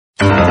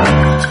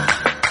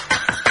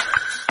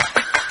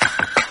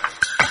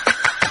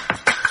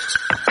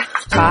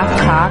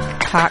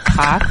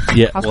talk?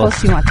 Yeah. How close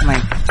do you want the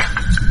mic?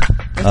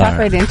 Do you talk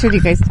right into it, or do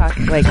you guys talk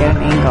like at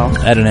an angle?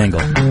 At an angle.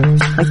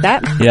 Like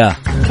that? Yeah.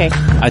 Okay.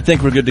 I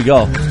think we're good to go.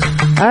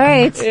 All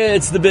right.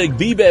 It's the Big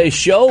B-Bay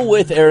Show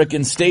with Eric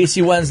and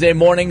Stacey. Wednesday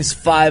mornings,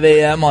 5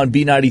 a.m. on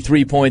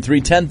B93.3.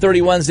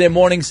 10:30 Wednesday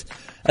mornings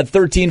at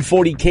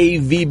 1340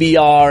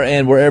 KVBR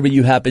and wherever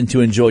you happen to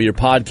enjoy your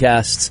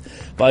podcasts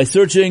by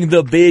searching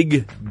the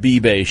Big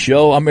B-Bay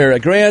Show. I'm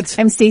Eric Grant.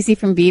 I'm Stacey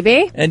from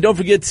B-Bay. And don't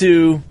forget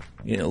to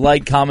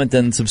like, comment,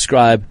 and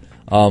subscribe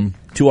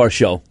to our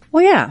show.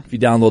 Well, yeah. If you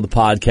download the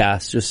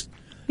podcast, just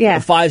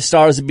 5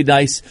 stars would be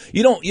nice.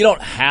 You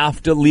don't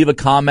have to leave a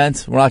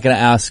comment. We're not going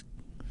to ask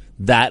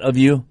that of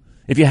you.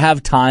 If you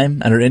have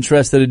time and are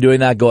interested in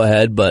doing that, go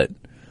ahead. But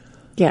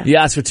if you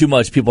ask for too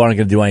much, people aren't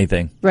going to do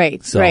anything.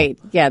 Right. So right.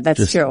 Yeah, that's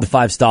just true. The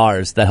 5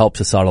 stars, that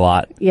helps us out a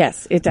lot.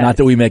 Yes, it does. Not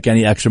that we make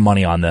any extra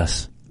money on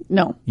this.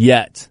 No.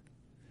 Yet.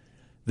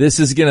 This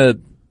is going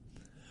to,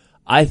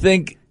 I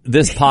think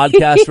this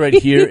podcast right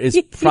here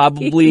is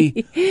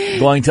probably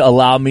going to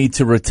allow me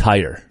to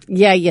retire.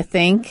 Yeah, you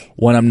think?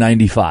 When I'm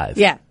 95.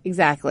 Yeah,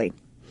 exactly.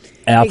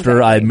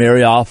 After I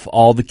marry off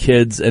all the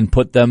kids and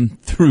put them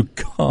through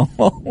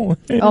college.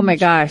 Oh my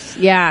gosh,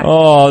 yeah.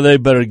 Oh, they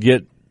better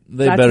get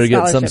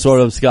some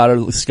sort of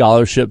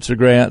scholarships or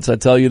grants, I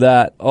tell you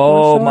that.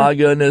 Oh, sure. My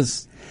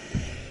goodness.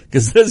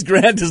 Because this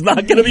grant is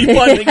not going to be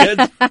funding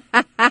it.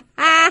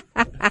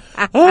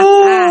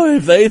 Oh,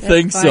 if they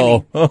think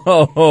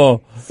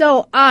so.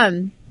 So,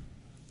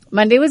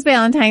 Monday was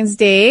Valentine's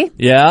Day.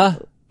 Yeah.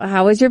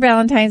 How was your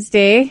Valentine's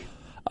Day?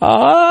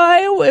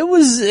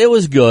 It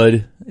was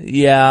good.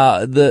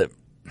 Yeah,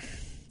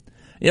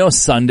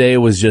 Sunday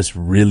was just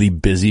really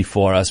busy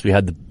for us. We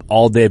had the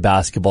all-day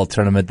basketball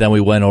tournament. Then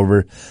we went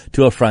over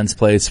to a friend's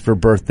place for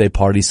birthday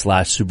party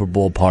 / Super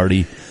Bowl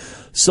party.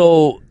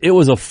 So it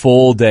was a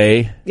full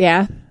day.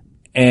 Yeah.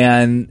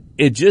 And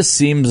it just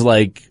seems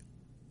like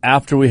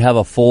after we have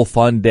a full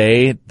fun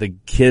day, the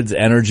kids'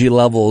 energy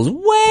level is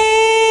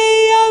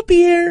way up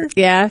here.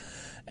 Yeah.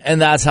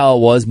 And that's how it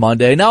was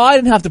Monday. Now, I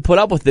didn't have to put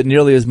up with it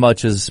nearly as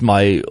much as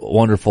my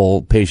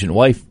wonderful patient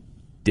wife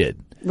did.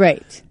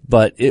 Right.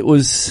 But it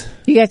was...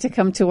 You got to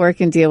come to work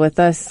and deal with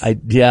us.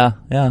 Yeah.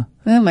 Well,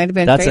 it might have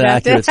been That's an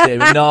accurate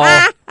statement. No.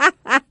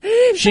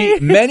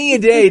 Many a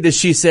day does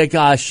she say,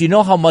 gosh, you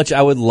know how much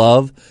I would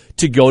love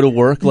to go to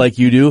work like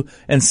you do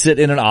and sit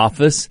in an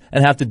office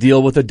and have to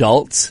deal with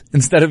adults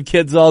instead of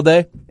kids all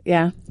day?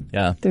 Yeah.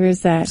 Yeah. There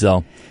is that.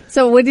 So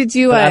what did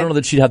you... I don't know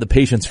that she'd have the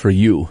patience for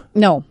you.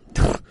 No.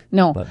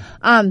 No. But.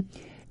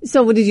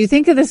 So what did you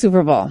think of the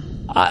Super Bowl?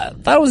 I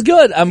thought it was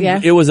good.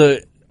 It was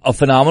a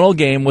phenomenal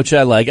game, which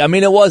I like. I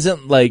mean, it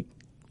wasn't like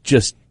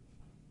just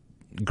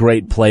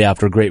great play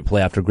after great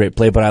play after great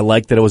play, but I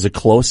liked that it was a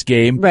close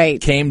game. Right.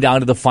 Came down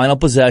to the final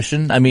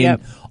possession. I mean,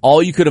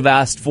 all you could have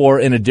asked for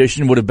in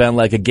addition would have been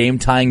like a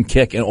game-tying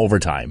kick in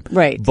overtime.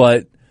 Right.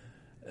 But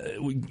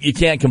you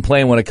can't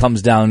complain when it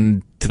comes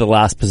down to the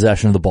last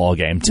possession of the ball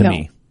game, to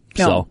me.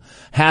 No. So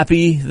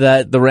happy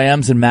that the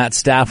Rams and Matt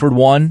Stafford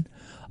won.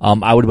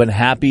 I would have been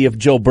happy if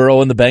Joe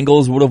Burrow and the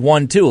Bengals would have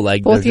won too.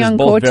 Like both they're just young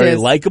both very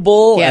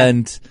likable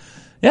and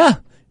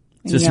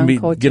it's just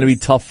going to be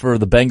tough for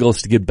the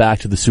Bengals to get back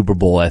to the Super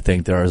Bowl. I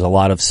think there is a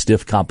lot of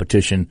stiff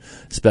competition,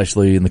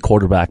 especially in the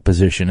quarterback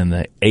position in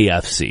the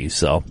AFC.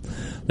 So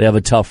they have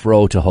a tough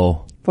row to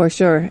hoe. For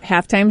sure.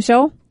 Halftime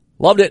show?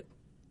 Loved it.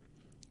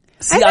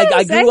 See,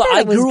 I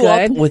grew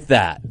up with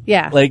that.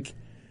 Yeah. Like,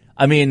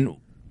 I mean,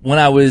 when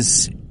I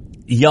was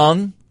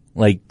young,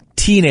 like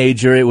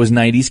teenager, it was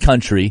 90s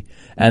country.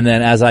 And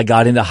then as I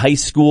got into high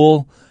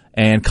school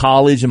and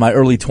college in my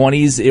early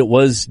 20s, it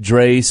was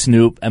Dre,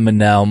 Snoop,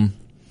 Eminem.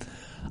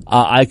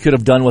 I could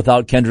have done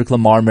without Kendrick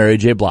Lamar, Mary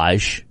J.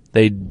 Blige.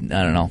 I don't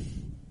know.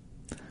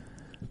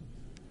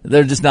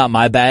 They're just not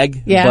my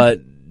bag. Yeah.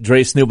 But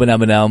Dre, Snoop, and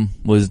Eminem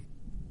was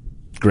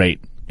great.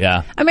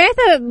 Yeah. I mean, I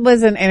thought it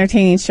was an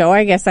entertaining show.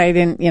 I guess I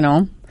didn't,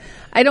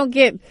 I don't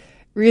get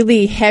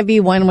really heavy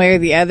one way or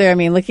the other. I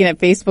mean, looking at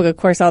Facebook, of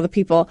course, all the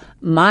people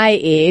my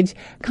age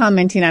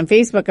commenting on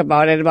Facebook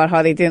about it, about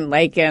how they didn't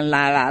like it and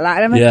la, la, la.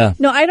 And I'm like,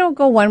 no, I don't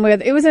go one way or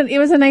the other. It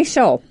was a nice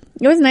show.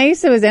 It was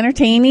nice. It was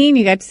entertaining.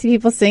 You got to see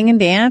people sing and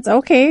dance.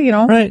 Okay,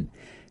 Right.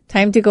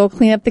 Time to go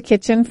clean up the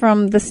kitchen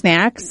from the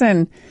snacks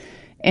and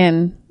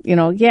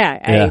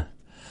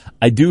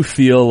I do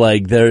feel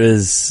like there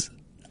is,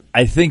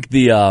 I think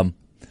the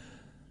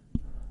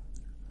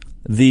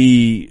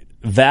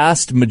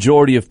vast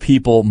majority of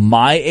people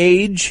my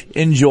age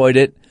enjoyed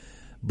it,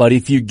 but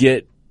if you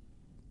get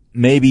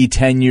maybe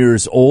 10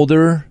 years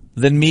older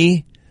than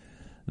me,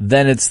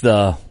 then it's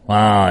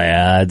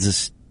I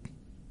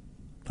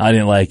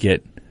didn't like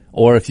it.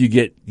 Or if you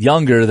get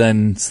younger,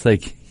 then it's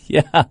like,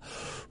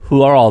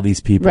 who are all these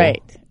people?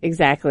 Right,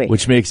 exactly.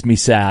 Which makes me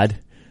sad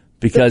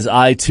because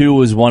I too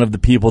was one of the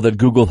people that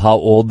Googled how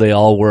old they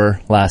all were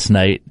last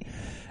night,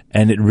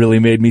 and it really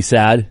made me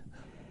sad.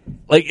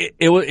 Like,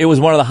 it was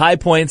one of the high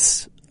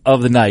points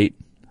of the night.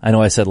 I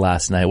know I said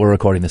last night. We're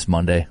recording this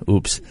Monday.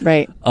 Oops.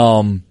 Right.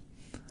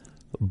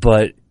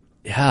 But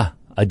yeah,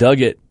 I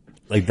dug it.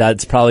 Like,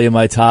 that's probably in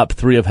my top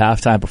 3 of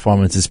halftime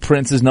performances.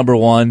 Prince is number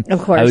 1.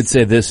 Of course. I would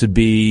say this would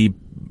be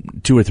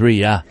 2 or 3,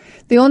 yeah.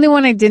 The only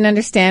one I didn't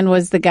understand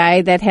was the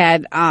guy that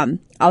had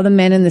all the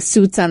men in the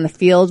suits on the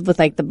field with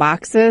like the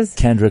boxes.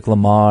 Kendrick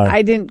Lamar.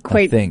 I didn't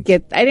quite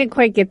get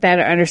that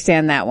or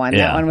understand that one.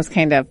 Yeah. That one was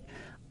kind of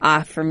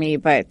off for me,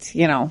 but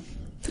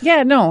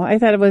yeah, no, I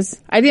thought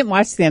I didn't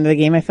watch the end of the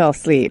game. I fell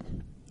asleep.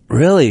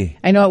 Really?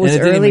 I know it was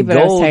early, but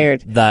I was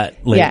tired.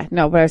 That late. Yeah,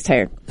 no, but I was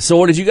tired. So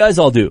what did you guys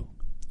all do?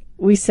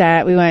 We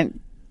went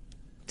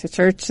to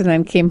church and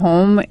then came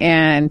home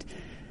and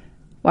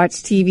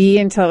watched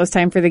TV until it was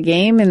time for the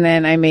game. And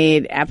then I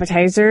made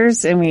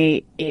appetizers and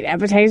we ate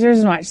appetizers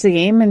and watched the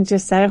game and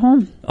just sat at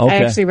home. Okay. I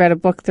actually read a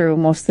book through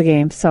most of the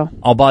game. So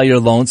All by your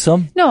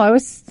lonesome? no,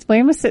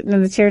 Wayne was sitting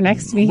in the chair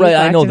next to me. He Right, was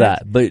I know watching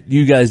that. But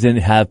you guys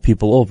didn't have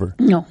people over.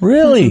 No.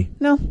 Really?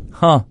 No.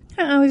 Huh.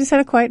 We just had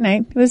a quiet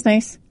night. It was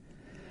nice.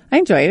 I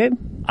enjoyed it.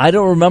 I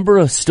don't remember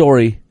a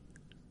story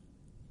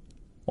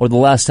or the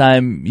last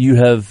time you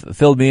have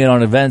filled me in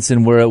on events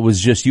and where it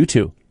was just you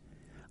two.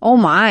 Oh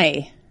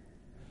my.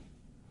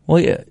 Well,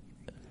 yeah,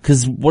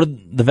 because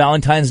the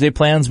Valentine's Day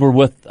plans were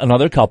with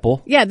another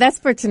couple. Yeah, that's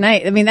for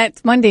tonight. I mean,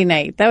 that's Monday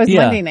night. That was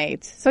Monday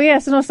night. So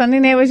no, Sunday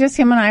night was just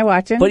him and I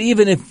watching. But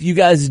even if you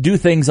guys do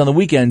things on the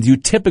weekends, you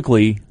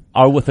typically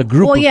are with a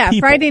group of people.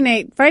 Friday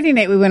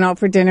night we went out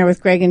for dinner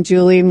with Greg and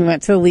Julie, and we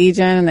went to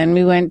Legion, and then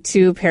we went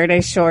to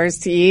Paradise Shores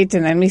to eat,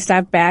 and then we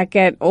stopped back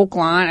at Oak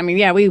Lawn. I mean,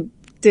 yeah, we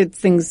did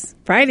things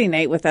Friday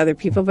night with other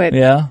people, but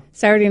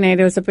Saturday night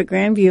I was up at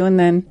Grandview, and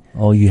then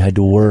you had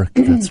to work.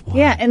 That's why.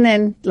 Yeah, and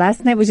then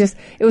last night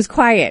it was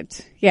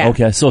quiet. Yeah.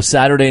 Okay, so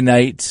Saturday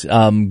night,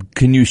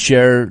 can you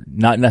share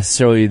not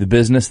necessarily the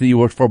business that you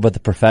worked for, but the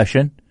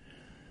profession?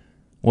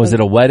 Was it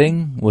a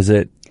wedding? Was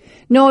it?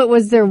 No, it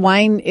was their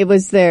wine. It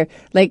was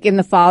like in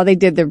the fall they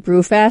did their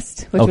brew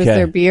fest, which was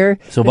their beer.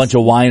 So a bunch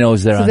of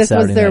winos there on Saturday night. So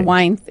this was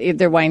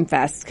their wine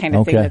fest kind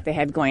of thing that they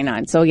had going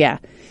on. So yeah.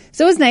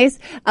 So it was nice.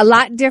 A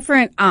lot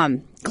different,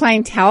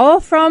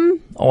 clientele from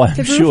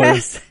the brew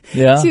fest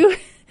to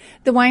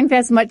the wine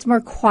fest, much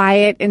more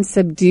quiet and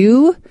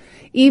subdued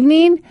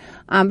evening.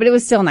 But it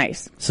was still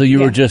nice. So you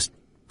were just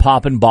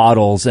popping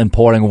bottles and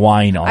pouring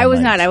wine on. I was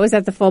not. I was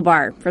at the full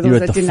bar for those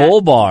that did not.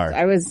 Full bar.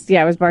 I was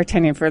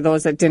bartending for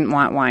those that didn't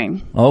want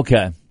wine.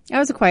 Okay. That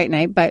was a quiet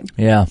night, but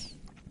yeah,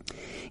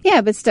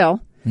 but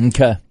still.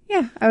 Okay.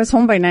 Yeah, I was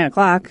home by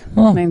 9:00,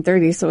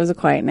 9:30, so it was a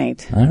quiet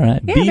night. All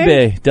right. Yeah,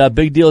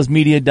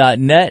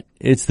 bbay.bigdealsmedia.net.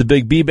 It's the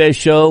Big B-Bay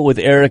Show with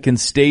Eric and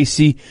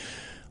Stacey.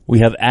 We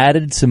have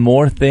added some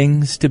more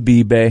things to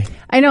B-Bay.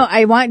 I know.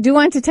 I do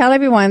want to tell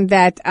everyone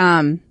that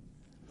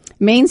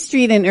Main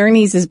Street and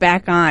Ernie's is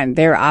back on.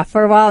 They're off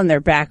for a while, and they're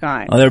back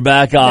on. Oh, they're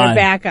back on. They're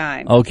back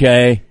on.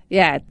 Okay.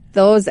 Yeah,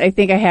 those, I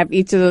think I have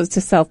each of those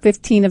to sell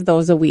 15 of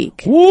those a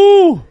week.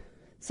 Woo!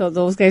 So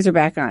those guys are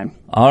back on.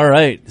 All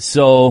right.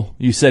 So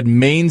you said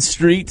Main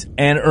Street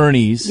and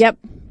Ernie's. Yep.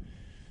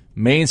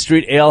 Main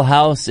Street Ale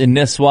House in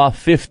Nisswa,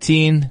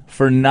 15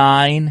 for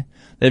 $9.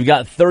 They've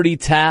got 30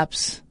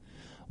 taps,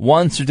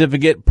 1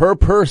 certificate per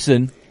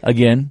person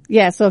again.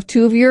 Yeah, so if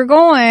 2 of you are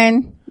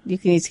going, you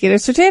can each get a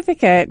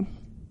certificate.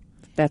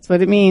 That's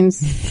what it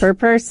means per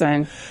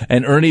person.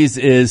 And Ernie's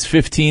is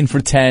 15 for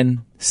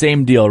 10.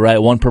 Same deal,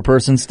 right? 1 per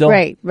person still?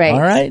 Right.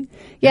 All right.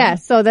 Yeah,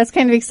 so that's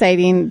kind of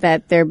exciting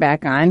that they're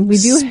back on. We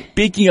do.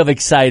 Speaking of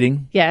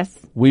exciting. Yes.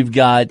 We've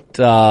got,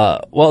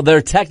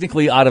 they're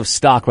technically out of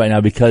stock right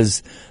now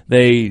because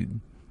they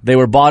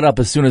were bought up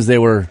as soon as they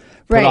were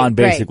put on,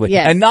 basically. Right,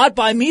 yes. And not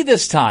by me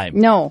this time.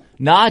 No.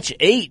 Notch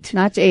 8.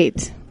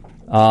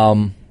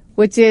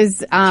 Which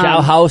is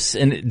Chow House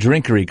and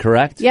Drinkery,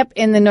 correct? Yep,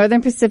 in the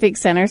Northern Pacific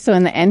Center. So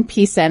in the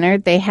NP Center,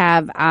 they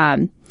have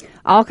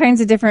all kinds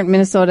of different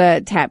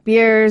Minnesota tap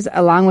beers,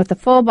 along with the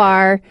full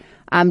bar,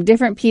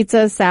 different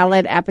pizzas,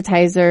 salad,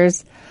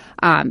 appetizers,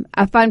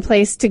 a fun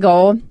place to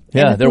go.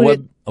 Yeah, go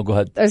ahead.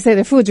 I would say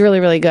their food's really,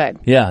 really good.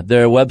 Yeah,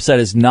 their website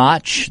is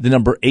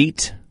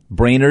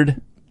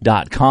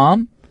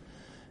notch8brainerd.com.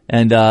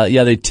 And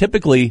they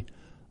typically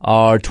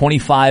are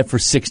 25 for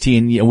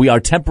 16. We are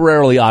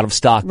temporarily out of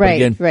stock. But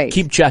again,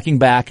 keep checking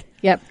back.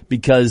 Yep.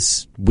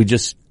 Because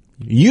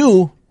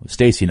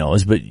Stacey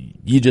knows, but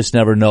you just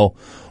never know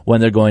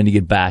when they're going to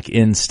get back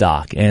in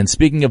stock. And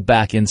speaking of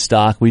back in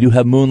stock, we do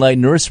have Moonlight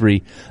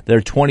Nursery,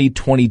 their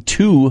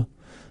 2022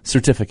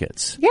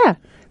 certificates. Yeah.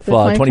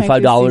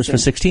 $25 for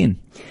 16.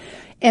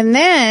 And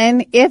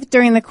then, if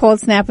during the cold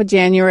snap of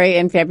January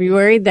and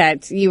February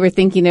that you were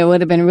thinking it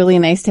would have been really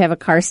nice to have a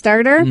car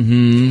starter,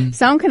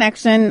 Sound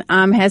Connection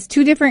has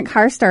 2 different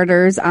car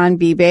starters on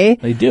B-Bay.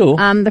 They do.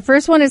 The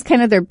first one is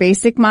kind of their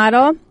basic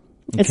model.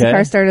 It's a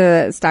car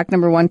starter, stock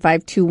number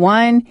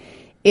 1521.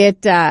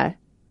 It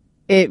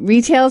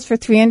retails for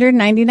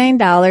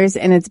 $399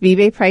 and it's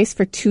B-Bay price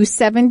for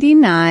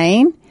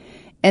 $279.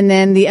 And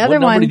then the other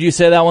one. What number did you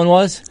say that one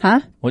was?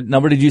 Huh? What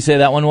number did you say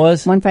that one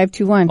was?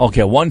 1521.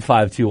 Okay,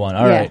 1521.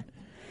 All right.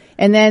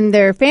 And then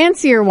their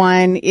fancier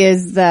one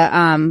is the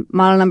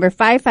model number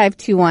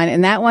 5521,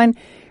 and that one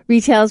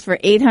retails for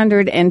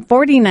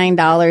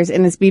 $849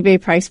 and is eBay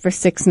price for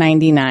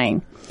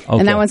 $699. Okay.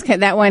 And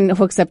that one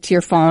hooks up to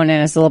your phone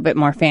and is a little bit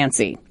more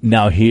fancy.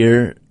 Now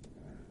here,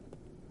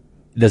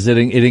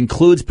 it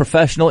includes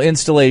professional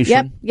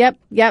installation? Yep.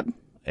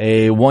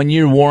 A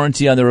 1-year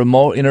warranty on the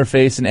remote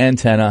interface and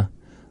antenna,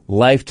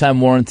 lifetime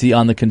warranty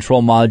on the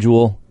control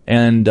module,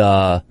 and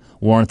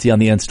warranty on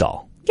the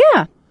install.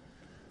 Yeah.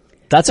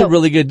 That's a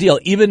really good deal.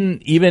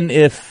 Even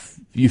if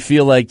you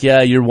feel like,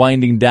 you're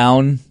winding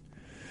down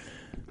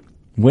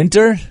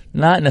winter,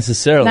 not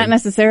necessarily. Not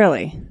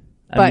necessarily.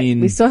 But I mean,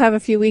 we still have a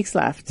few weeks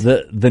left.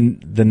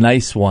 The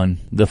nice one,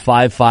 the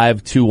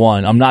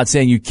 5521. I'm not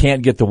saying you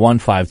can't get the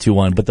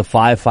 1521, but the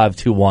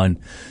 5521,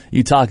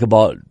 you talk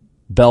about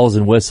bells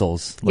and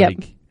whistles.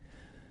 Like,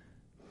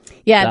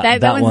 yeah,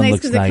 that one's one nice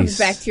looks because it comes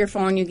back to your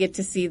phone. You get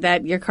to see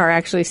that your car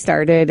actually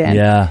started. And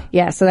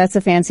yeah, so that's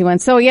a fancy one.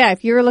 So yeah,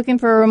 if you're looking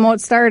for a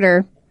remote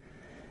starter,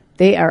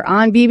 they are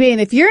on eBay. And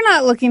if you're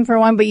not looking for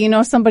one, but you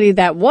know somebody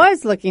that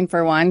was looking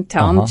for one,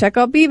 tell them to check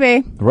out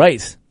eBay.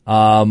 Right.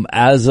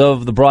 As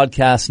of the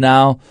broadcast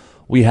now,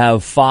 we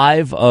have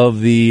 5 of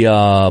the,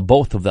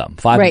 both of them,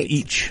 5 of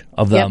each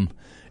of them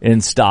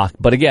in stock.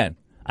 But again,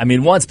 I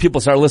mean, once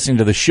people start listening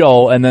to the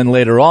show and then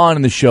later on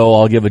in the show,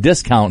 I'll give a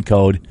discount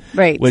code.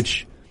 Right.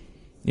 Which,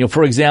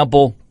 for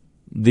example,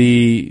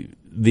 the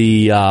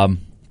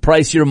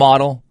pricier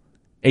model,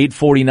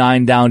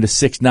 $849 down to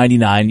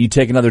 $699. You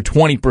take another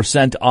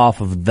 20%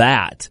 off of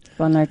that.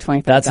 Well, another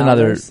 $25. That's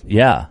another,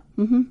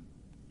 Mm-hmm.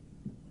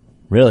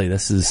 Really,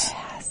 this is...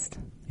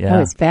 Yeah.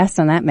 Oh, it's fast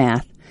on that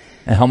math.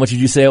 And how much did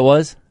you say it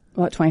was?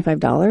 What,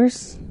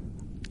 $25?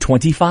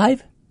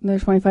 25?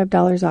 There's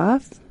 $25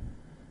 off?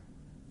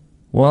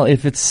 Well,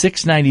 if it's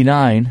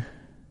 $699,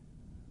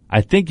 I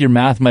think your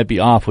math might be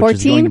off, which 14?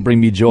 Is going to bring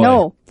me joy.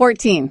 No,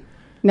 14.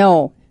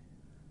 No.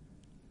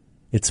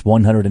 It's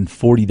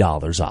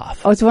 $140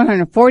 off. Oh, it's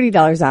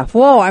 $140 off.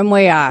 Whoa, I'm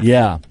way off.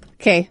 Yeah.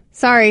 Okay,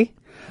 sorry.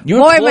 You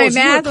were close.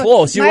 You were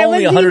close. You were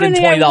only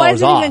 $120 off. I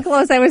wasn't even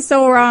close. I was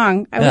so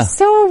wrong. I was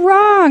so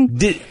wrong.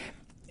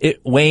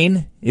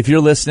 Wayne, if you're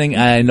listening,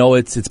 I know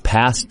it's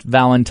past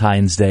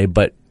Valentine's Day,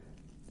 but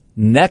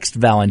next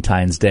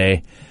Valentine's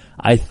Day,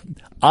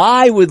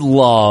 I would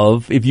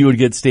love if you would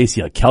get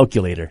Stacey a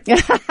calculator.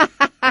 That's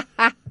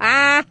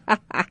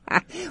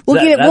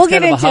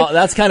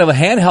kind of a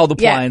handheld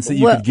appliance that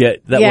you could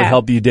get that would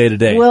help you day to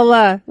day.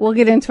 We'll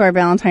get into our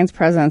Valentine's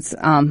presents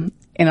in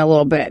a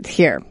little bit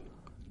here.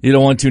 You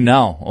don't want to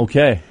now,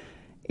 okay?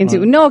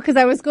 No, because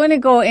I was going to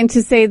go in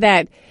to say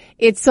that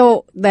it's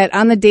so that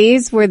on the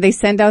days where they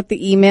send out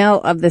the email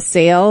of the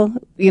sale,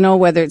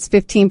 whether it's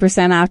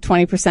 15% off,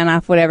 20%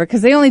 off, whatever,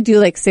 because they only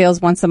do like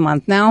sales once a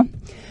month now.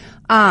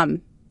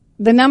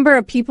 The number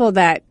of people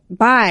that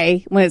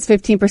buy when it's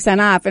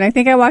 15% off, and I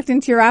think I walked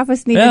into your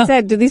office and even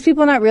said, do these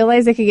people not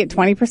realize they could get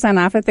 20%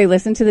 off if they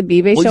listen to the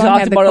eBay show? We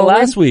talked about it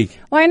last week.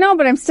 Well, I know,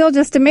 but I'm still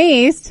just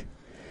amazed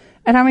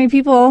at how many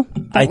people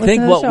I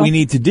think what we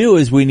need to do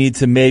is we need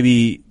to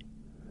maybe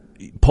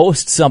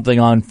post something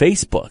on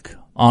Facebook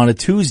on a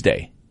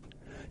Tuesday.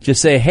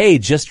 Just say, hey,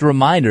 just a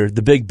reminder,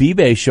 the big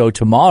eBay show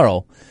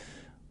tomorrow.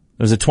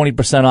 There's a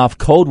 20% off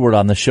code word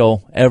on the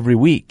show every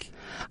week.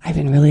 I've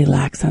been really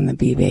lax on the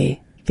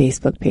eBay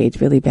Facebook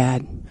page, really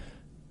bad.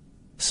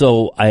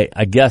 So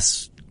I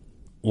guess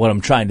what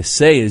I'm trying to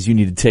say is you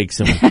need to take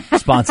some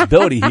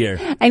responsibility here.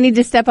 I need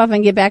to step up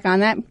and get back on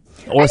that.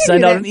 Or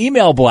send out an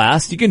email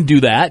blast. You can do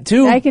that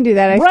too. I can do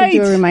that. I should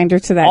do a reminder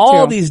to that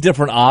All these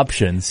different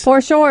options.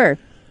 For sure.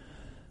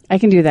 I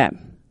can do that.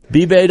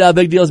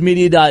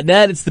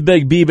 bbay.bigdealsmedia.net. It's the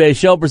Big B-Bay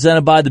Show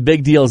presented by the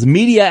Big Deals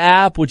Media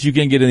app, which you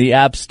can get in the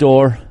App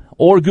Store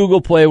or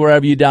Google Play,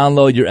 wherever you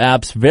download your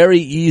apps. Very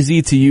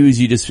easy to use.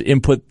 You just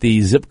input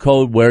the zip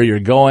code where you're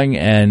going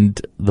and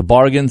the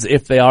bargains,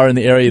 if they are in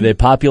the area they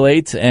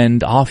populate,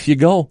 and off you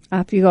go.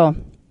 Off you go.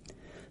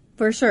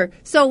 For sure.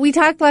 So we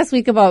talked last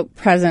week about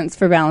presents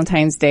for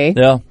Valentine's Day.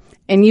 Yeah.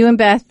 And you and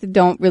Beth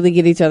don't really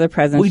get each other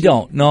presents. We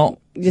don't, no.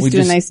 We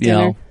do a nice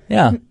dinner.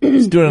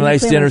 Just doing a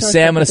nice dinner.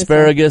 Salmon,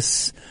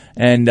 asparagus,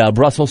 and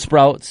Brussels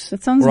sprouts.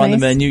 That sounds nice. We're on the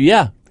menu.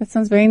 Yeah. That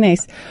sounds very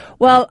nice.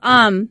 Well,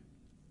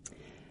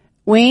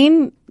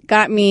 Wayne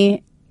got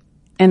me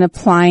an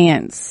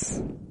appliance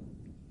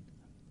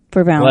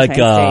for Valentine's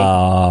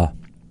Day.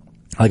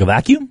 Like a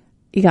vacuum?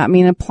 He got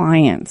me an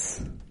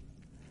appliance.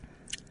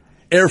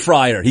 Air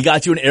fryer. He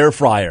got you an air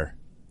fryer.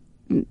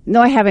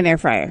 No, I have an air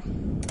fryer.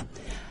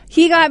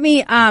 He got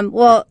me,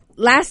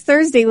 last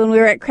Thursday when we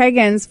were at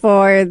Craigan's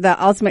for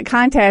the ultimate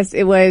contest,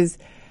 it was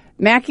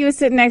Mackie was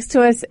sitting next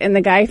to us and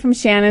the guy from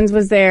Shannon's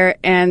was there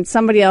and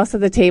somebody else at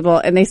the table,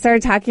 and they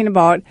started talking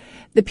about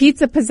the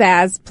Pizza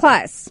Pizzazz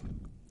Plus,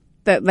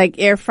 the like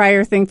air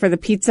fryer thing for the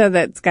pizza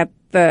that's got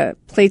the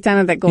plates on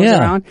it that goes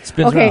around.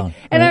 Spins around.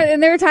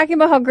 And they were talking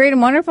about how great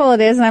and wonderful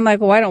it is, and I'm like,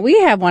 well, why don't we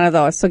have one of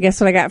those? So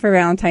guess what I got for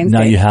Valentine's Day?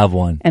 Now you have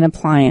one. An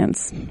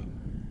appliance.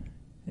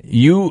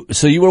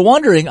 So you were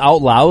wondering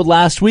out loud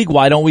last week,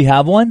 why don't we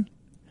have one?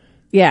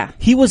 Yeah.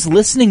 He was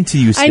listening to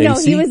you, Stacey. I know,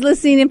 he was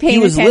listening and paying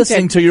attention. He was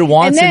listening to your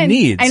wants and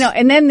needs. I know.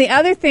 And then the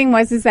other thing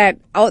is that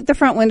out the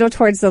front window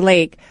towards the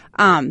lake,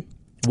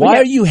 why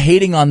are you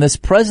hating on this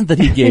present that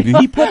he gave you?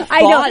 He put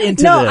thought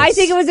into this. No, I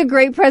think it was a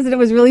great present. It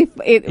was really,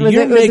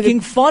 You're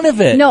making fun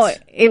of it. No,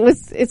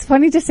 it's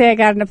funny to say I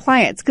got an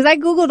appliance because I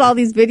Googled all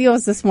these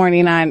videos this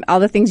morning on all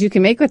the things you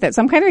can make with it.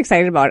 So I'm kind of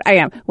excited about it. I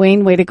am.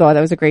 Wayne, way to go.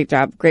 That was a great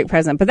job. Great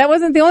present. But that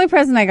wasn't the only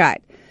present I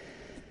got.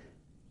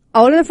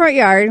 Out in the front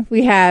yard,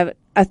 we have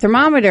a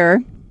thermometer,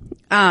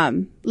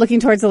 looking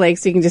towards the lake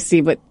so you can just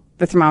see what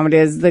the thermometer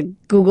is. The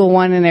Google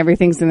one and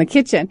everything's in the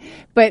kitchen.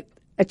 But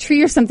a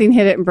tree or something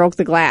hit it and broke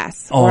the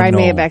glass. Or I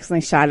may have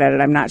accidentally shot at it.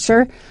 I'm not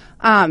sure.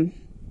 Not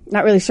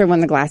really sure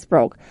when the glass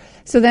broke.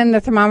 So then the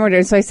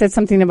thermometer, so I said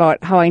something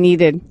about how I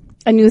needed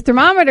a new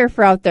thermometer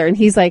for out there. And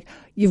he's like,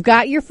 you've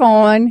got your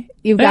phone,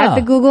 you've got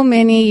the Google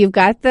Mini, you've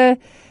got the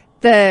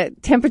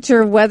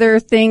temperature weather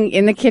thing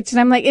in the kitchen.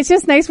 I'm like, it's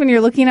just nice when you're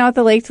looking out at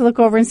the lake to look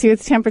over and see what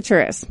the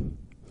temperature is.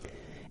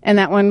 And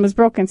that one was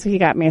broken, so he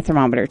got me a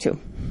thermometer too.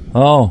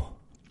 Oh.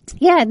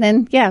 Yeah, and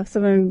then, so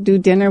we're going to do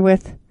dinner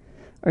with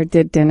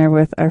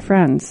our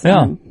friends.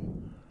 Yeah.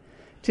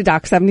 To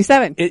Dock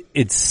 77.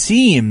 It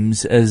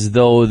seems as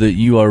though that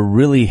you are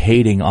really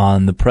hating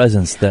on the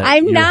presents that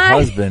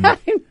husband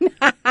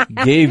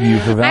gave you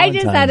for Valentine's I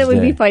just thought it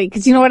would be funny,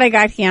 because you know what I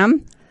got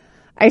him?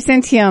 I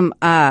sent him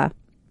a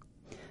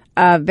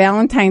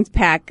Valentine's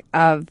pack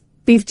of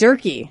beef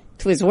jerky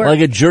to his work. Like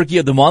a Jerky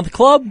of the Month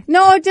club?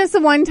 No, just the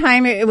one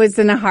time it was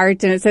in a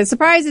heart and it says,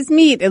 surprise, it's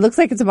meat. It looks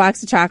like it's a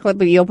box of chocolate,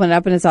 but you open it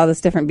up and it's all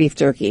this different beef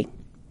jerky.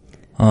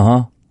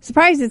 Uh-huh.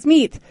 Surprise, it's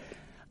meat.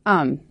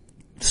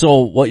 So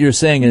what you're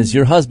saying is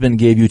your husband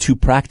gave you 2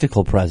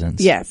 practical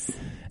presents. Yes.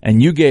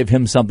 And you gave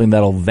him something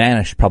that'll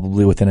vanish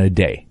probably within a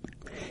day.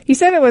 He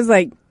said it was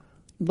like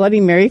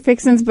Bloody Mary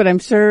fixins, but I'm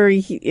sure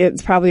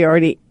it's probably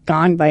already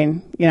gone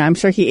by, I'm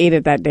sure he ate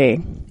it that day.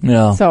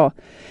 Yeah. So,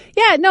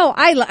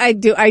 I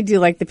do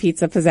like the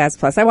Pizza Pizzazz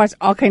Plus. I watch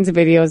all kinds of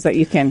videos that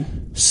you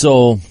can.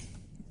 So,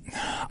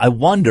 I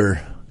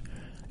wonder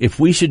if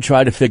we should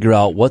try to figure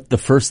out what the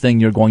first thing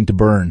you're going to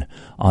burn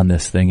on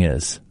this thing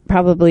is.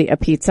 Probably a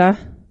pizza.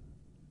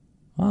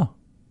 Oh.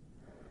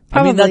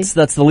 Probably. I mean,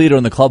 that's the leader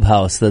in the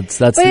clubhouse. That's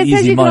the easy money. But it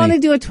says you can only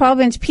do a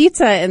 12-inch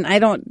pizza, and I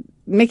don't.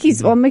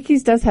 Mickey's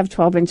does have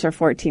 12-inch or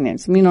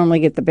 14-inch. We normally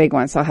get the big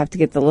ones, so I'll have to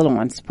get the little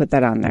ones to put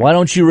that on there. Why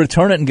don't you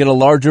return it and get a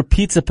larger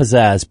Pizza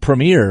Pizzazz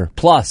Premier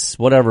Plus,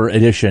 whatever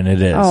edition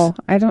it is? Oh,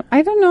 I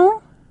don't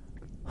know.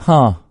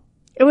 Huh.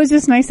 It was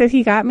just nice that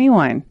he got me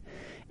one.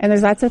 And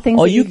there's lots of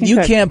things that you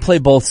can't play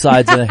both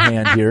sides of the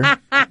hand here.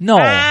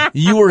 No,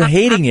 you were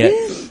hating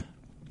it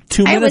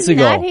 2 minutes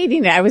ago. I was not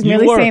hating it. I was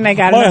merely saying I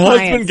got an appliance.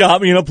 My husband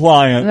got me an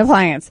appliance. An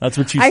appliance. That's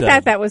what you said. I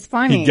thought that was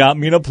funny. He got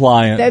me an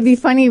appliance. That'd be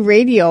funny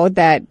radio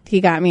that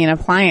he got me an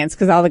appliance,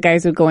 because all the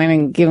guys would go in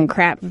and give him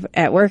crap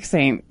at work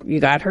saying,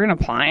 you got her an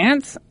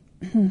appliance?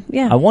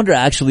 Yeah. I wonder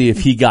actually if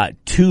he got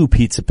 2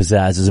 Pizza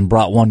Pizzazzes and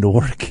brought one to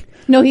work.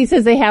 No, he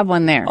says they have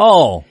one there.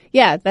 Oh.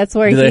 Yeah, that's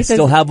where Do they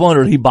still have one,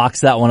 or did he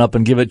box that one up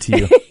and give it to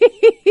you?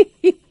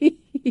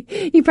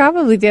 He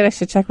probably did. I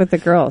should check with the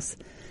girls.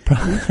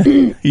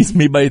 He's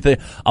me by the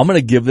I'm going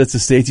to give this to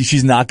Stacey.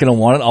 She's not going to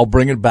want it. I'll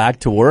bring it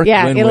back to work.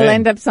 Yeah, Win-win. It'll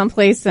end up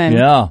someplace. And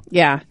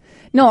yeah.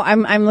 No,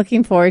 I'm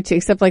looking forward to,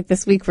 except like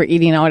this week we're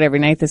eating out every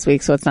night this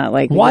week, so it's not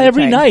like. Why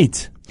every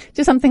night?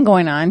 Just something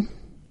going on.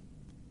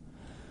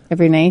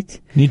 Every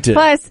night. Need to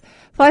plus,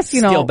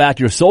 scale back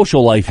your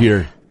social life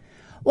here.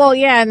 Well,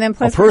 yeah, and then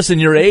plus a person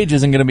your age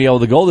isn't going to be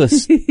able to go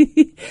this.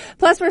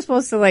 Plus, we're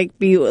supposed to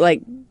be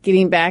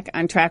getting back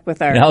on track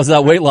with our. How's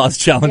that weight loss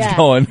challenge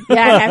going?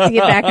 Yeah, I have to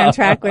get back on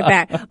track with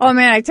that. Oh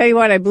man, I tell you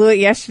what, I blew it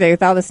yesterday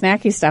with all the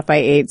snacky stuff I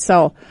ate.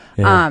 So,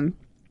 so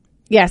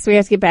we have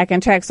to get back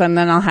on track. So, and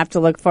then I'll have to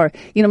look for,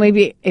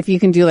 maybe if you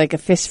can do like a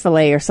fish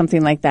fillet or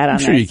something like that on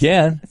there. I'm sure you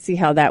can. See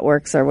how that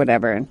works or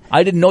whatever. And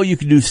I didn't know you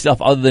could do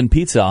stuff other than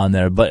pizza on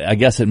there, but I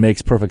guess it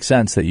makes perfect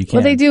sense that you can.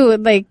 Well,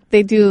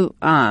 they do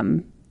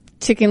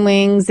chicken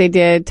wings, they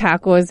did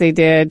tacos, they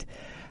did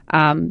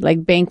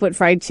banquet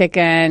fried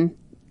chicken,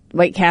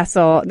 White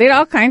Castle. They had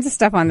all kinds of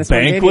stuff on this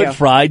banquet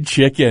fried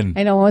chicken.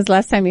 I know. When was the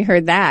last time you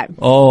heard that?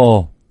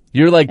 Oh,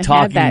 you're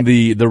talking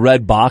the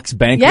red box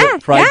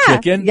banquet fried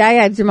chicken?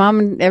 Yeah. Did your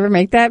mom ever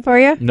make that for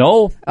you?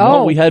 No. Oh.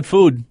 No, we had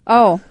food.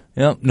 Oh.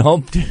 Yep.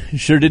 No,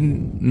 sure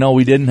didn't. No,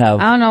 we didn't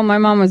have. I don't know. My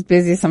mom was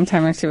busy.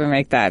 Sometimes she would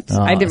make that.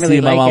 I didn't really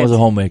like it. My mom was a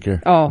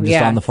homemaker. Oh,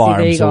 just on the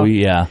farm. So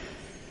we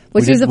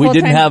Which we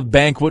didn't have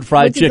banquet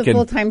fried chicken. Which is a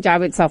full-time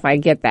job itself. I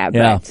get that.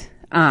 Yeah.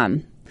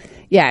 But,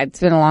 it's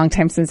been a long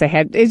time since I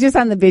had. It's just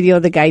on the video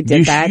the guy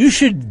did that. You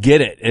should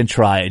get it and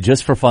try it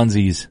just for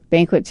funsies.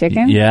 Banquet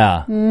chicken?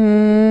 Yeah.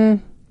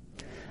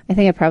 I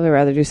think I'd probably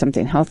rather do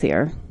something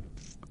healthier.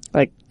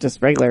 Like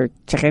just regular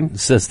chicken.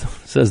 Says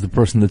the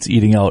person that's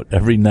eating out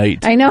every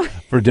night. I know.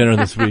 For dinner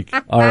this week.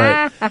 All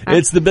right.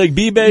 It's the Big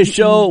B-Bay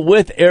Show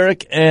with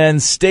Eric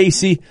and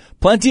Stacey.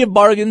 Plenty of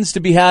bargains to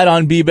be had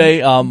on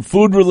B-Bay,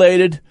 food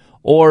related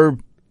or,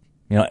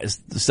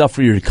 stuff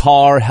for your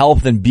car,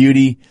 health and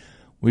beauty.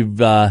 We've,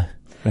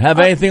 Have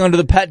anything under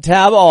the pet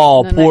tab?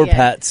 Oh, No, poor not yet.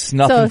 pets.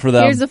 Nothing So for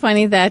them. here's the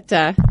funny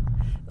that,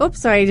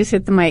 oops, sorry, I just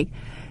hit the mic.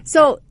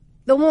 So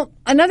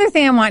another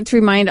thing I want to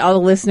remind all the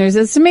listeners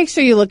is to make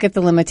sure you look at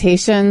the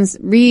limitations,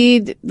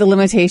 read the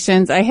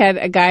limitations. I had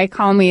a guy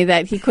call me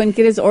that he couldn't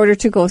get his order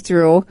to go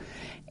through,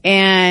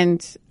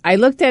 and I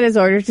looked at his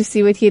order to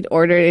see what he had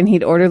ordered, and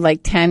he'd ordered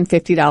like $10,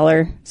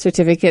 $50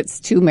 certificates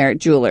to Merit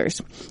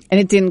Jewelers, and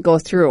it didn't go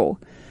through.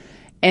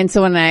 And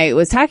so when I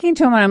was talking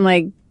to him, I'm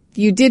like,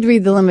 you did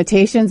read the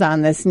limitations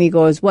on this, and he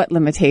goes, what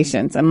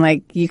limitations? I'm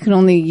like, you can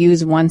only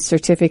use one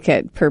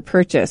certificate per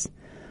purchase.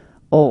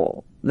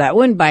 Oh, that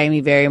wouldn't buy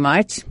me very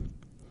much.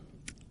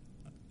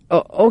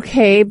 Oh,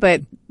 okay,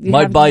 but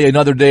Might buy you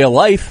another day of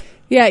life.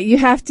 Yeah, you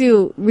have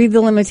to read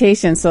the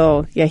limitations.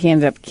 So yeah, he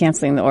ended up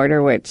canceling the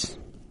order, which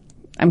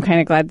I'm kind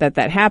of glad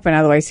that happened.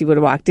 Otherwise, he would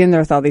have walked in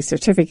there with all these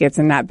certificates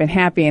and not been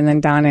happy, and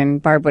then Don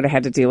and Barb would have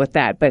had to deal with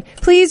that. But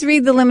please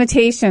read the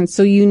limitations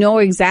so you know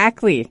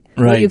exactly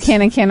what you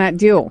can and cannot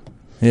do.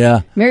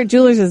 Yeah. Merit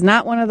Jewelers is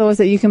not one of those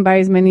that you can buy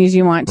as many as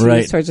you want to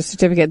use towards a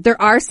certificate.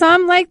 There are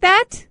some like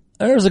that.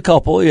 There's a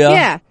couple, yeah.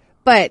 Yeah,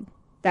 but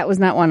that was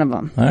not one of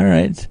them. All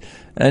right.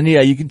 And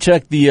yeah, you can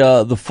check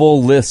the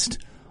full list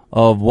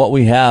of what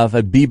we have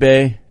at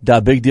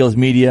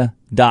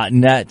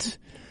bbay.bigdealsmedia.net.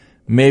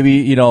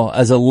 Maybe,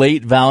 as a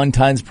late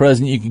Valentine's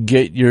present, you can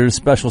get your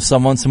special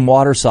someone some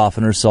water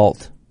softener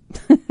salt.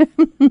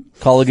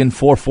 Culligan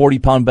 4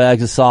 40-pound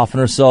bags of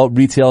softener salt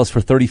retails for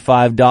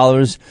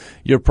 $35.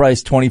 Your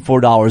price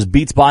 $24.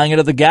 Beats buying it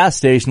at the gas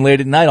station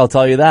late at night, I'll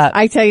tell you that.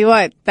 I tell you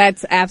what,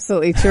 that's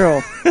absolutely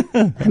true.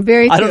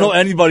 Very true. I don't know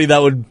anybody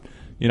that would,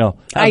 have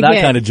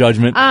that kind of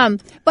judgment.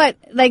 But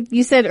like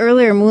you said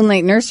earlier,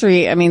 Moonlight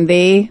Nursery, I mean,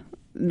 they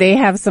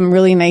have some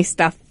really nice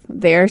stuff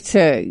there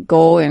to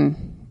go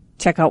and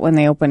check out when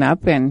they open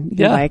up, and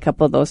you buy a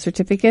couple of those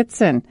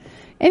certificates and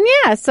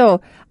yeah, so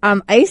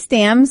ice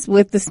dams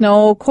with the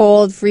snow,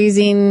 cold,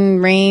 freezing,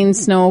 rain,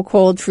 snow,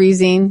 cold,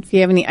 freezing. If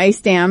you have any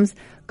ice dams,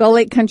 Gull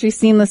Lake Country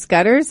Seamless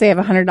Gutters, they have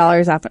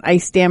 $100 off an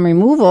ice dam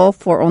removal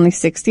for only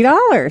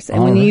 $60.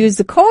 And when you use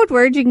the code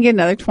word, you can get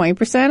another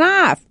 20%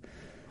 off.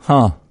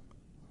 Huh.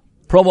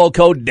 Promo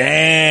code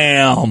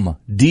DAM.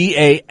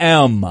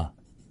 D-A-M.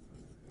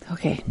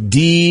 Okay.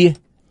 D-A-M.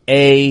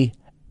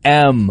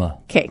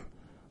 Okay.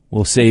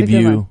 Will save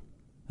you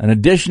an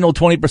additional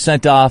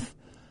 20% off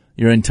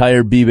your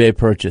entire B-Bay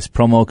purchase.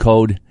 Promo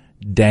code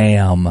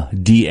DAM.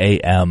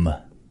 D-A-M.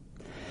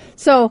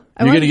 So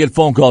you're going to get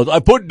phone calls.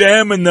 I put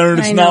damn in there and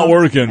it's not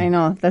working. I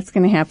know. That's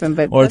going to happen.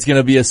 Or it's going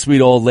to be a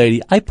sweet old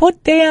lady. I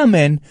put damn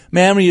in.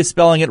 Ma'am, are you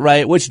spelling it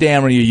right? Which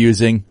damn are you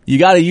using? You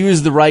got to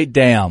use the right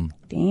damn.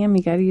 Damn,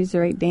 you got to use the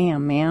right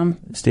damn, ma'am.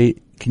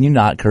 Can you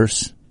not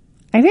curse?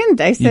 I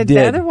didn't. I said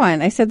the other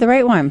one. I said the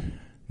right one.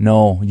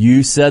 No,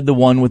 you said the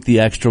one with the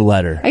extra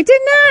letter. I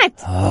did not.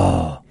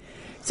 Oh.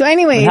 So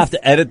anyways. We have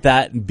to edit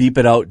that and beep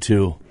it out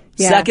too.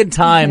 Yeah. Second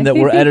time that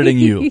we're editing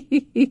you.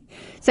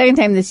 Second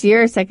time this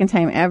year, second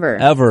time ever.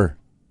 Ever.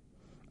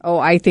 Oh,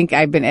 I think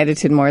I've been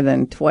edited more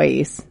than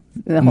twice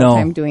the whole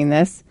time doing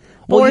this.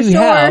 Well, you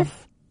have.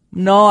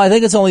 No, I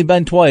think it's only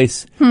been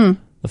twice. The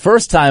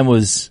first time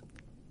was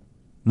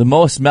the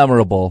most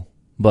memorable,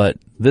 but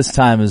this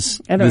time is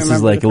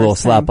like a little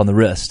slap on the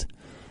wrist.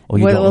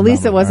 Well, at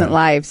least it wasn't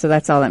live, so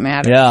that's all that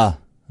matters. Yeah,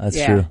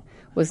 that's true.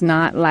 Was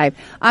not live.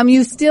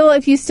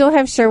 If you still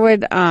have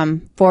Sherwood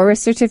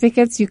Forest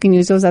certificates, you can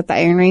use those at the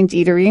Iron Range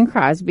Eatery in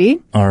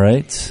Crosby. All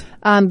right.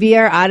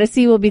 VR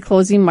Odyssey will be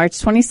closing March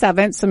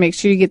 27th, so make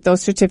sure you get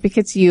those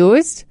certificates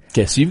used.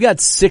 Okay, so you've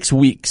got 6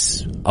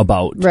 weeks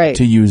to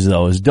use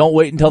those. Don't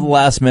wait until the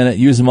last minute.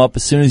 Use them up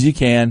as soon as you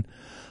can.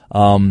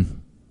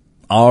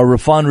 Our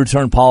refund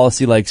return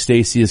policy, like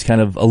Stacey is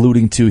kind of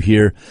alluding to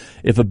here,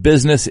 if a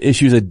business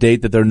issues a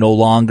date that they're no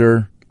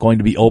longer going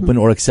to be open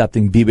or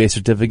accepting B-Bay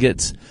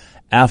certificates,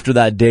 after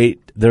that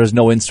date, there's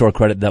no in-store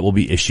credit that will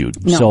be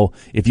issued. No. So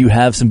if you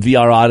have some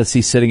VR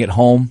Odyssey sitting at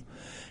home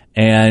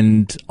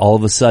and all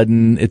of a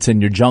sudden it's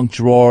in your junk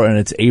drawer and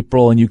it's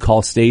April and you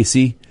call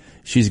Stacey,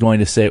 she's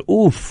going to say,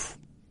 oof,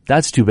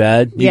 that's too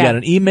bad. You got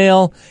an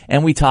email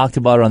and we talked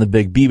about it on the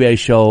Big B-Bay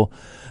show.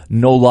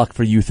 No luck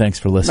for you. Thanks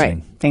for listening.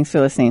 Right. Thanks for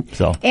listening.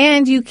 So.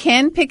 And you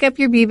can pick up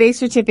your B-Bay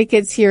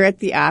certificates here at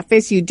the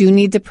office. You do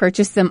need to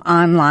purchase them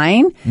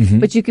online,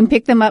 but you can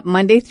pick them up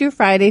Monday through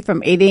Friday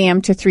from 8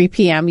 a.m. to 3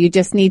 p.m. You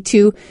just need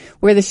to,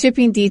 where the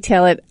shipping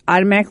detail, it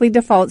automatically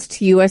defaults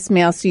to U.S.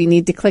 mail, so you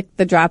need to click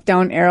the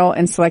drop-down arrow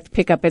and select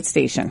pick up at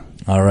station.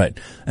 All right.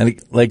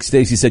 And like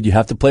Stacey said, you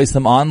have to place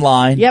them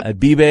online at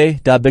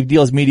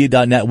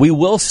bbay.bigdealsmedia.net. We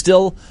will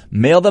still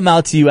mail them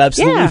out to you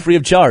absolutely free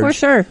of charge. For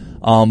sure.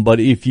 But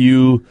if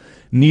you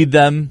need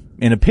them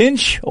in a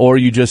pinch or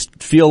you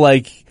just feel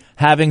like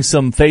having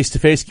some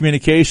face-to-face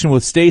communication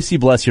with Stacey,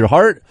 bless your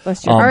heart.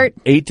 Bless your heart.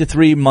 8 to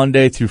 3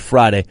 Monday through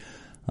Friday.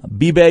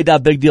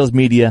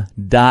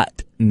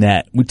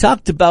 bbay.bigdealsmedia.net. We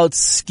talked about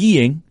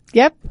skiing.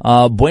 Yep.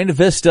 Buena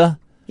Vista.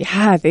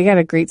 Yeah, they got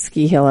a great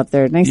ski hill up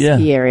there. Nice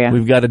ski area.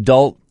 We've got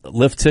adult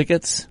lift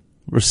tickets.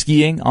 We're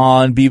skiing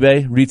on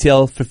B-Bay.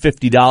 Retail for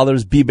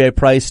 $50. B-Bay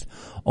priced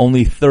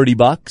only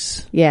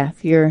 $30. Yeah,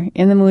 if you're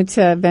in the mood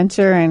to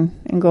venture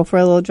and go for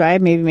a little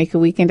drive, maybe make a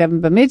weekend up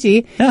in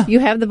Bemidji, you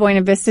have the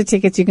Buena Vista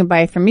tickets you can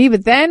buy from me.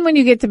 But then when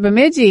you get to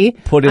Bemidji,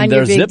 put in on their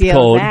your Big zip Deals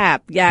code.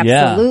 app,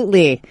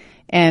 absolutely,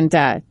 and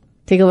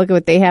take a look at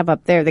what they have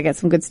up there. They got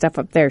some good stuff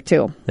up there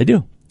too. They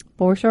do,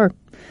 for sure.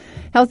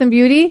 Health and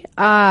Beauty,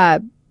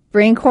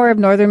 Brain Core of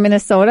Northern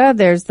Minnesota.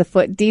 There's the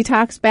foot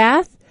detox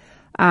bath.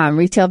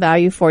 Retail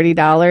value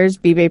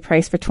 $40, B-Bay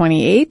price for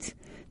 $28.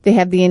 They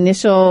have the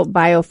initial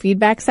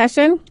biofeedback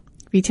session,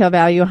 retail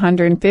value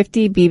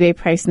 $150, B-Bay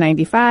price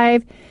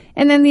 $95,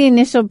 and then the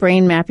initial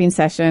brain mapping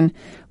session,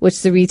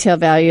 which the retail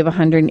value of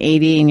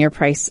 $180 and your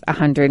price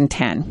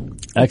 $110.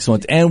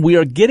 Excellent. And we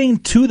are getting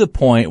to the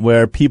point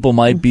where people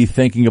might be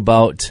thinking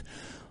about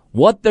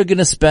what they're going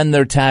to spend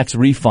their tax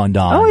refund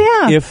on. Oh,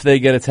 yeah. If they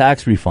get a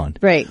tax refund.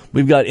 Right.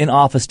 We've got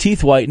in-office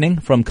teeth whitening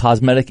from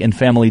Cosmetic and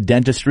Family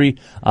Dentistry,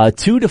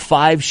 2 to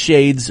 5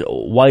 shades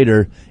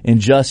whiter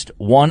in just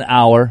 1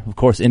 hour. Of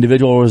course,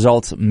 individual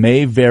results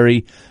may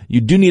vary.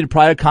 You do need a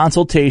prior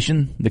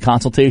consultation. The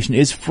consultation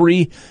is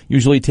free,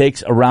 usually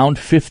takes around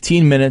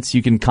 15 minutes.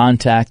 You can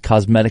contact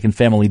Cosmetic and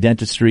Family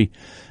Dentistry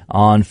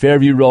on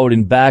Fairview Road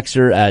in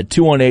Baxter at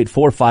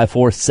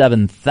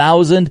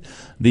 218-454-7000.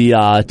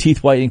 The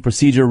teeth whitening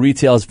procedure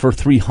retails for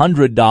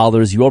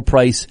 $300. Your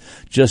price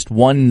just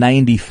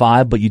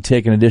 $195, but you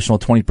take an additional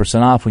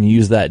 20% off when you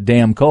use that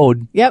damn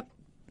code. Yep.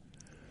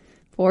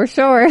 For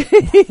sure.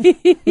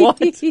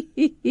 What?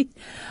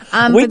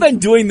 We've been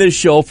doing this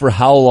show for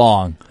how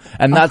long?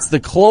 And that's the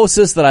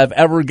closest that I've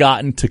ever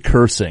gotten to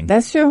cursing.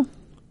 That's true.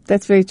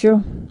 That's very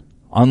true.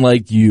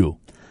 Unlike you.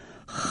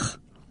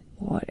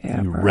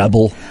 Whatever. You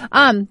rebel.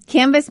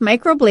 Canvas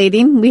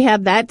microblading. We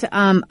have that,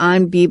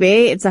 on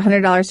B-Bay. It's a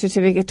 $100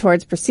 certificate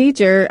towards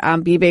procedure,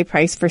 B-Bay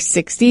price for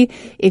 $60.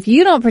 If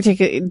you don't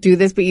particularly do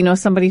this, but you know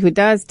somebody who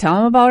does, tell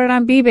them about it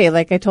on B-Bay.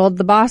 Like I told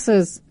the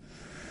bosses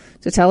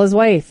to tell his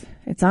wife.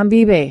 It's on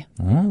B-Bay.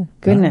 Oh,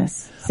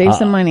 goodness. Save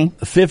some money.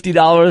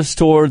 $50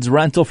 towards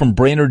rental from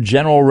Brainerd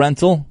General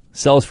Rental.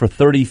 Sells for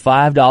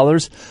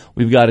 $35.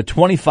 We've got a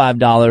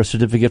 $25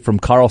 certificate from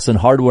Carlson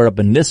Hardware up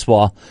in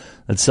Nisswa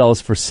that sells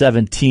for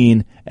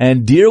 $17.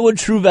 And Deerwood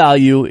True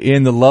Value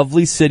in the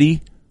lovely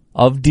city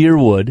of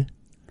Deerwood,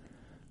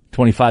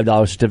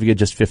 $25 certificate,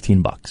 just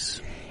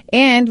 $15.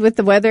 And with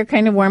the weather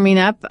kind of warming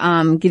up,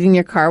 getting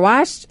your car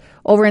washed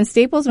over in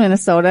Staples,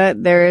 Minnesota,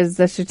 there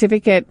is a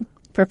certificate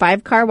for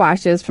 5 car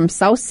washes from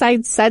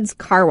Southside Suds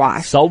Car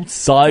Wash.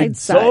 Southside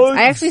Suds.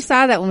 I actually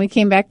saw that when we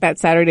came back that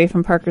Saturday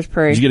from Parker's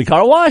Prairie. Did you get a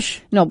car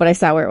wash? No, but I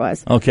saw where it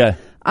was. Okay.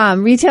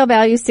 Retail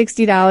value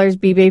 $60,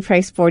 B-Bay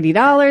price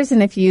 $40,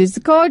 and if you use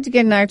the code, you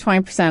get another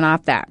 20%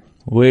 off that.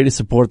 Way to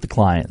support the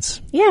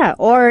clients. Yeah,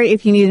 or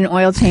if you need an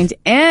oil change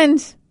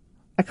and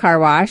a car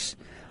wash,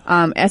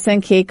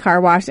 SNK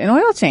car wash and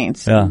oil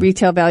change. Yeah.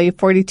 Retail value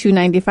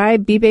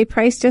 $42.95, B-Bay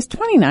price just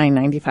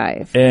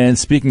 $29.95. And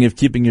speaking of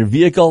keeping your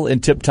vehicle in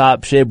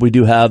tip-top shape, we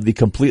do have the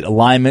complete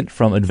alignment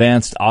from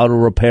Advanced Auto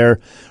Repair.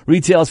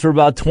 Retails for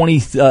about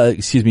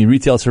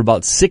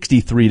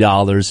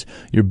 $63.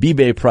 Your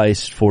B-Bay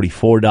price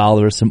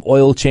 $44. Some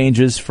oil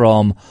changes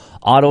from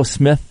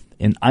Autosmith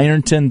in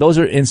Ironton. Those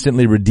are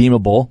instantly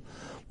redeemable.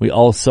 We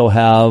also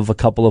have a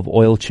couple of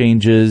oil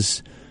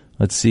changes.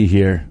 Let's see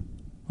here.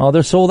 Oh,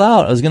 they're sold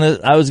out.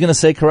 I was gonna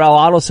say Corral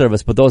Auto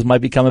Service, but those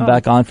might be coming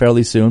back on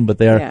fairly soon. But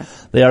they are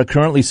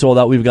currently sold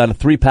out. We've got a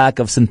 3-pack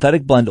of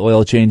synthetic blend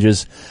oil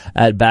changes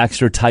at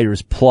Baxter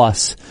Tires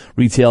Plus.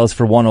 Retails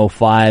for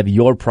 $105.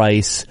 Your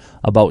price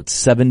about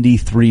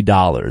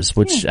 $73,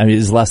 which I mean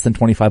is less than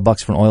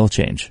 $25 for an oil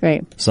change.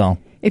 Right. So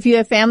if you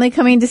have family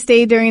coming to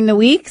stay during the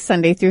week,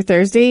 Sunday through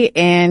Thursday,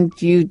 and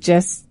you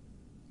just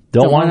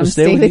don't want them to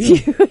stay with you.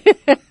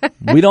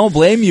 We don't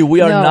blame you.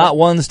 We are not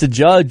ones to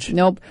judge.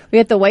 Nope. We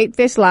at the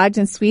Whitefish Lodge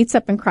and Suites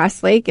up in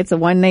Cross Lake. It's a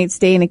one-night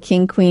stay in a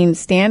King Queen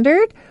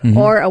standard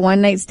or a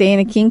one-night stay in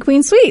a King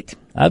Queen suite.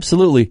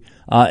 Absolutely.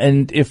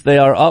 And if they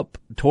are up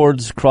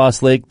towards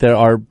Cross Lake, there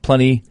are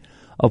plenty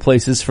of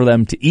places for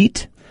them to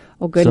eat.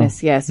 Oh, goodness,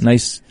 so, yes.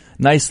 Nice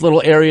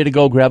little area to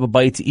go grab a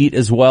bite to eat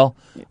as well.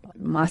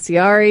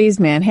 Masiaris,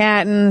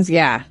 Manhattans,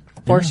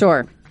 for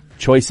sure.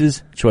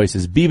 Choices.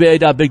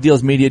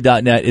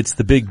 bbay.bigdealsmedia.net. It's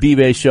the Big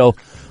B-Bay Show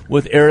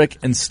with Eric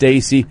and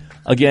Stacey.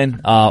 Again,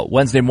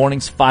 Wednesday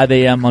mornings, 5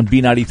 a.m. on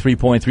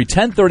B93.3,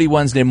 10:30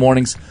 Wednesday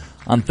mornings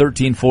on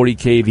 1340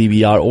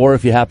 KVBR. Or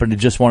if you happen to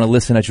just want to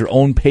listen at your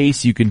own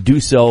pace, you can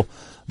do so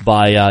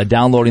by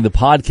downloading the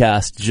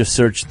podcast. Just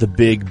search the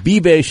Big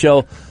B-Bay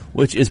Show,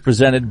 which is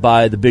presented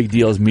by the Big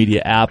Deals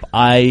Media app.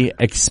 I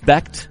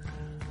expect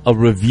a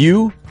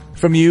review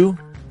from you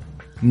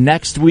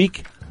next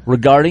week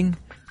regarding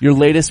your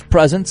latest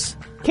presents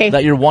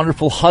that your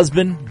wonderful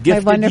husband gifted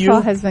you. My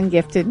wonderful husband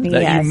gifted me,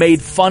 that you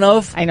made fun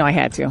of. I know, I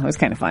had to. It was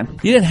kind of fun.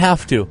 You didn't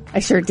have to. I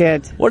sure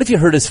did. What if you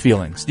hurt his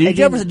feelings? Do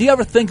you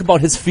ever think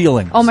about his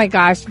feelings? Oh my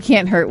gosh, you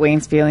can't hurt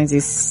Wayne's feelings.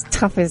 He's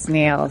tough as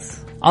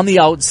nails. On the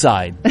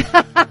outside.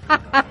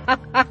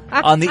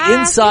 On the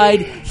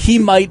inside, he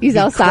might be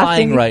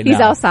crying right now.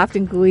 He's all soft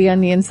and gooey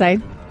on the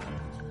inside.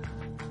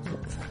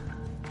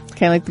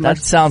 kind of like the That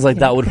sounds like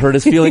that would hurt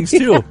his feelings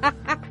too.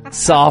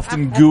 Soft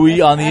and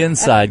gooey on the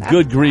inside.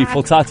 Good grief.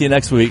 We'll talk to you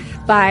next week.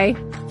 Bye.